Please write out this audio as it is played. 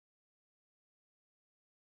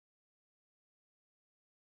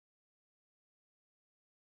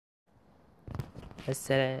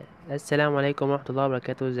السلام عليكم ورحمة الله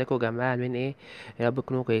وبركاته. ازيكم يا جماعة؟ عاملين ايه؟ يا رب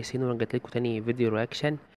تكونوا كويسين. ورجعت لكم تاني فيديو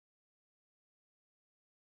رياكشن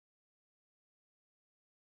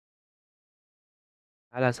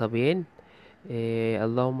على صبيين.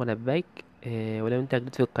 اللهم لبيك. ولو انت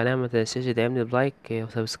جديد في القناة ما تنساش تعمل لايك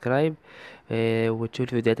وسبسكرايب، وتشوف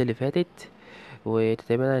الفيديوهات اللي فاتت،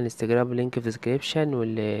 وتتابعنا على الانستجرام، لينك في الديسكريبشن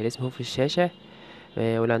والاسم هو في الشاشة.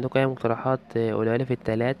 ولو عندكم اي مقترحات قولوها لي في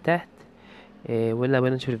التعليقات تحت. ويلا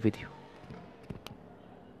بينا نشوف الفيديو.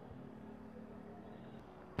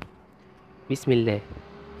 بسم الله.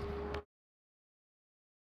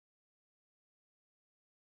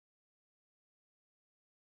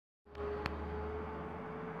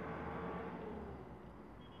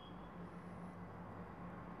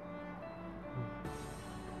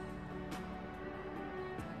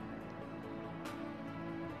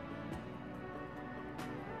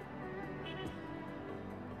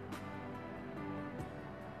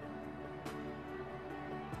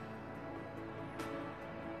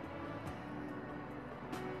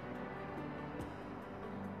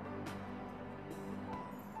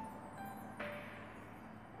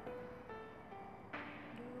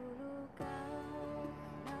 Dulu kau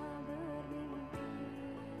tak bermimpi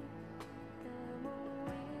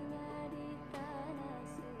temuinya di tanah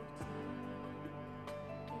suci.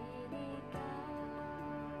 Kini kau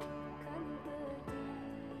kan pergi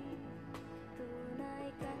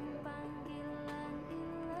tunaikan panggilan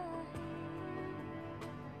ilahi.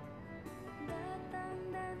 Datang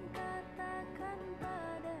dan katakan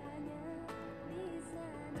padanya di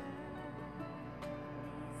sana,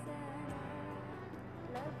 di sana.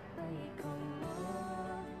 لبيك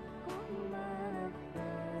اللهم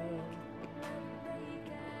لبيك لبيك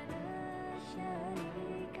لا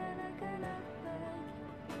شريك لك لبيك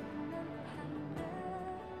إن الحمد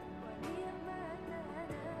والنعمة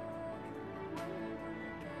لك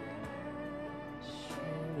والملك لا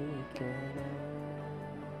شريك لك.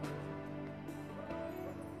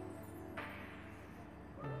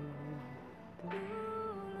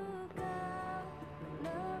 Dulu kau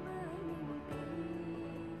tak bermimpi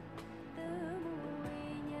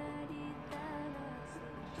temuinya di tanah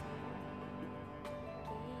suci.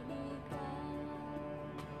 Kini kau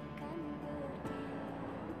kan pergi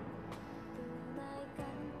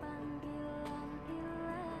tunaikan panggilan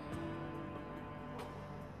ilahi.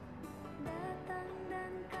 Datang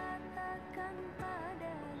dan katakan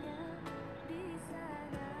padanya di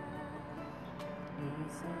sana, di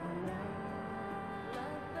sana.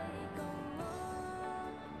 لبيك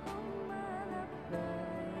اللهم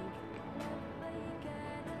لبيك لبيك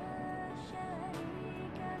لا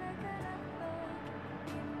شريك لك لبيك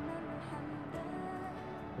إن الحمد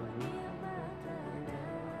والنعمة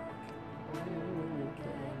لك والملك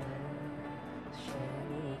لا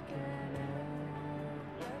شريك لك.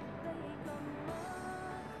 لبيك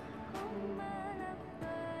اللهم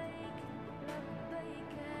لبيك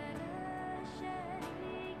لبيك لا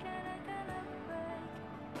شريك لك لبيك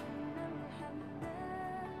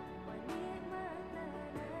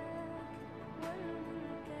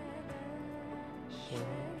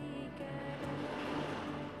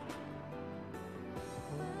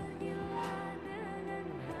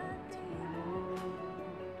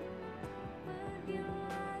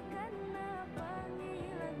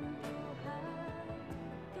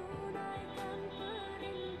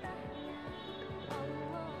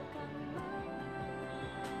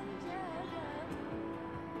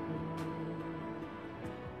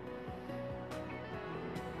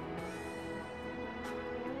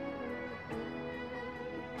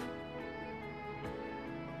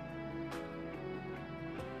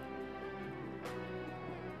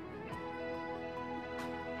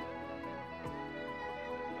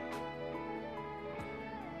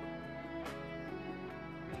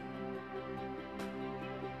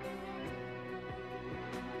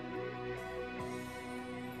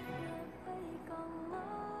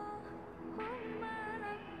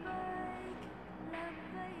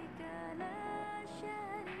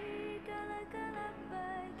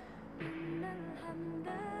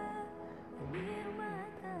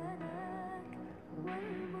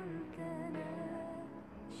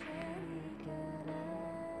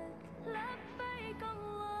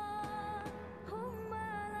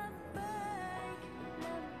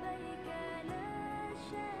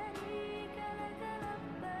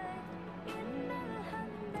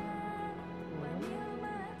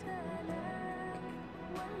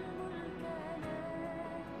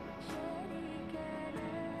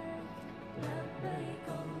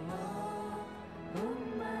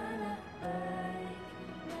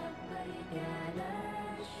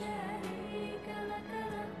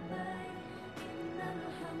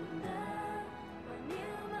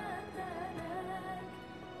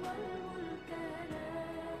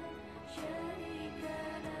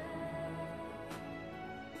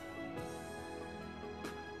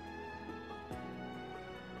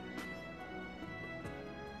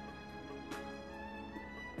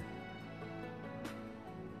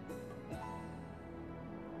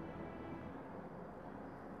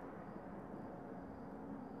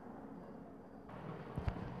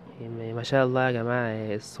ما شاء الله يا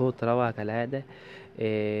جماعة، الصوت روعة كالعادة.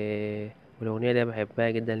 والأغنية دي بحبها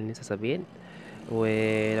جدا لنيسا صابين.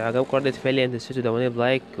 ولو عجبكم ردة فعلي انتوا تنسوش تدعموني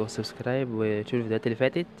بلايك وسبسكرايب وتشوفوا الفيديوهات اللي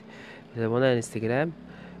فاتت. تابعونا على الانستجرام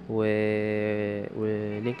و...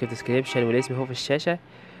 ولينك في الديسكريبشن والاسم فوق في الشاشة.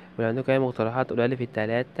 ولو عندكم أي مقترحات قولوا لي في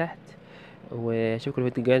التعليقات تحت. واشوفكم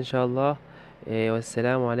الفيديو الجاي ان شاء الله.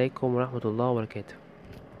 والسلام عليكم ورحمة الله وبركاته.